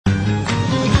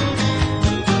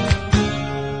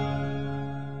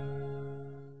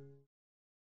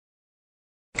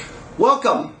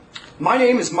Welcome. My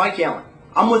name is Mike Allen.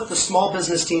 I'm with the small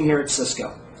business team here at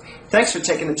Cisco. Thanks for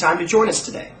taking the time to join us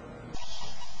today.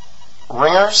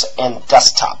 Ringers and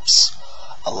desktops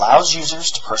allows users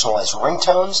to personalize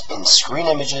ringtones and screen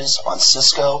images on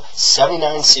Cisco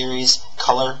 79 series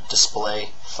color display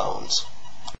phones.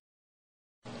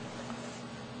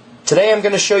 Today I'm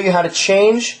going to show you how to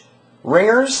change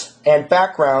ringers and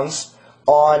backgrounds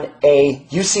on a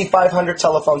UC520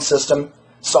 telephone system,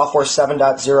 software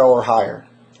 7.0 or higher.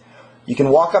 You can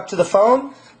walk up to the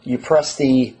phone, you press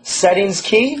the settings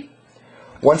key.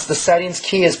 Once the settings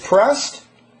key is pressed,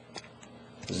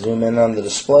 zoom in on the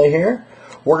display here,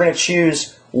 we're going to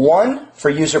choose 1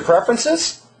 for user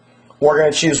preferences. We're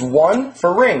going to choose 1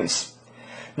 for rings.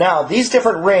 Now, these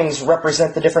different rings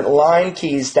represent the different line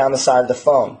keys down the side of the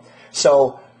phone.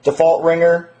 So, default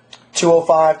ringer,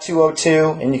 205,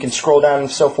 202, and you can scroll down and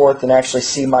so forth and actually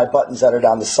see my buttons that are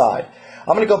down the side.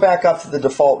 I'm going to go back up to the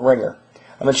default ringer.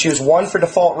 I'm going to choose 1 for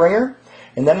default ringer,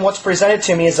 and then what's presented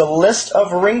to me is a list of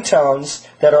ringtones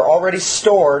that are already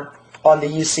stored on the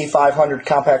UC520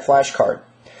 compact flash card.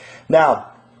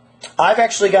 Now, I've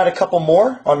actually got a couple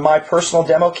more on my personal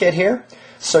demo kit here.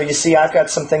 So you see I've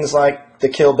got some things like the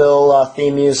Kill Bill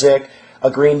theme music, a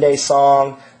Green Day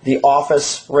song, the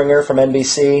Office ringer from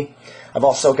NBC. I've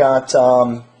also got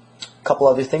a couple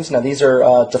other things. Now these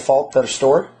are default that are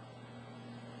stored.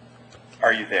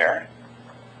 Are you there?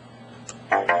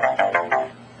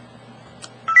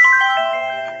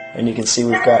 And you can see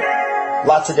we've got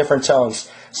lots of different tones.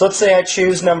 So let's say I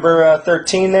choose number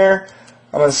 13 there.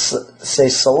 I'm going to say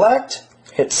select,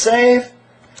 hit save.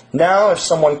 Now if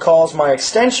someone calls my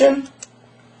extension,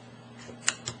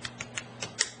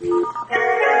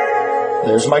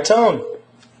 there's my tone.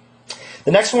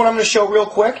 The next one I'm going to show real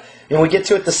quick, and we get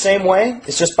to it the same way.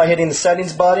 It's just by hitting the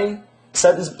settings button.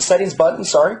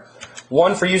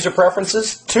 1 for user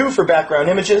preferences, 2 for background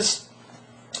images,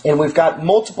 and we've got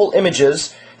multiple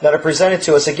images that are presented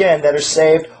to us again that are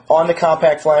saved on the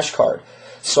compact flash card.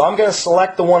 So I'm going to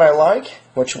select the one I like,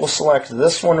 which we'll select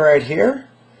this one right here.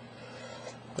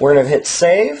 We're going to hit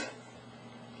save.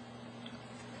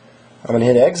 I'm going to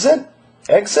hit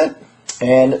exit,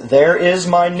 and there is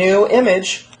my new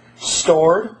image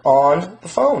stored on the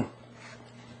phone.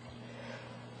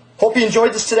 Hope you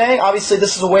enjoyed this today. Obviously,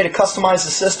 this is a way to customize the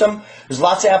system. There's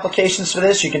lots of applications for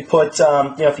this. You can put,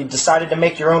 if you decided to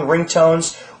make your own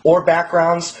ringtones or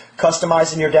backgrounds,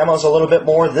 customizing your demos a little bit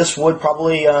more, this would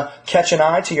probably catch an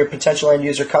eye to your potential end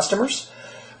user customers.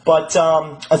 But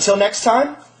until next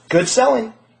time, good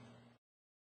selling.